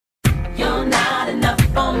You're not enough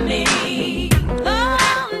for me.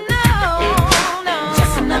 Oh no, no.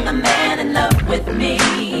 Just another man in love with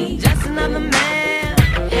me. Just another man.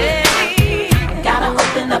 Hey. Gotta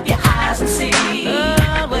open up your eyes and see.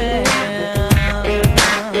 Oh, well.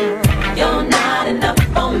 You're not enough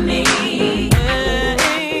for me.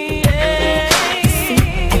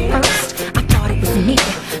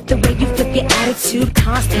 The way you flip your attitude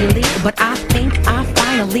constantly, but I think I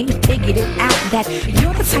finally figured it out that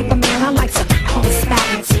you're the type of man I like to call a stop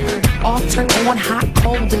and turn off, turn on, hot,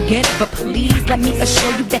 cold again. But please let me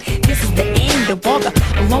assure you that this is the end of all the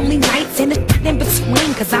lonely nights and the in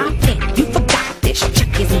between. Cause I think you forgot this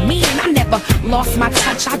chick is mean. I never lost my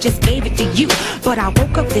touch, I just gave it to you. But I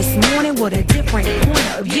woke up this morning with a different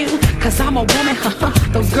point of view. Cause I'm a woman,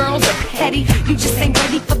 those girls are petty. You just ain't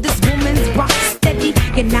ready for this woman's rock steady.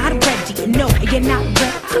 You're not ready, no, you're not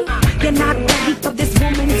ready. You're not ready.